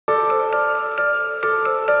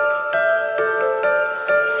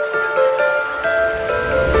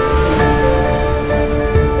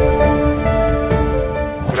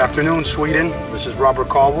afternoon, Sweden. This is Robert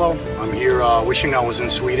Caldwell. I'm here wishing I was in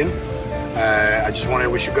Sweden. I just want to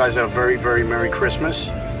wish you guys a very, very Merry Christmas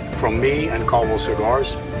from me and Caldwell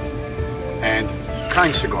Cigars. And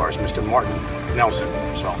Kind Cigars, Mr. Martin Nelson.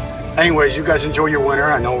 So, anyways, you guys enjoy your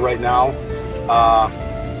winter. I know right now,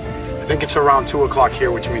 I think it's around 2 o'clock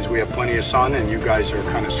here, which means we have plenty of sun, and you guys are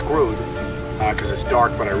kind of screwed because it's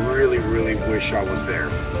dark, but I really, really wish I was there.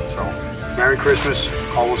 So, Merry Christmas,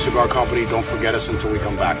 Caldwell Cigar Company. Don't forget us until we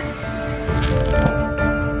come back.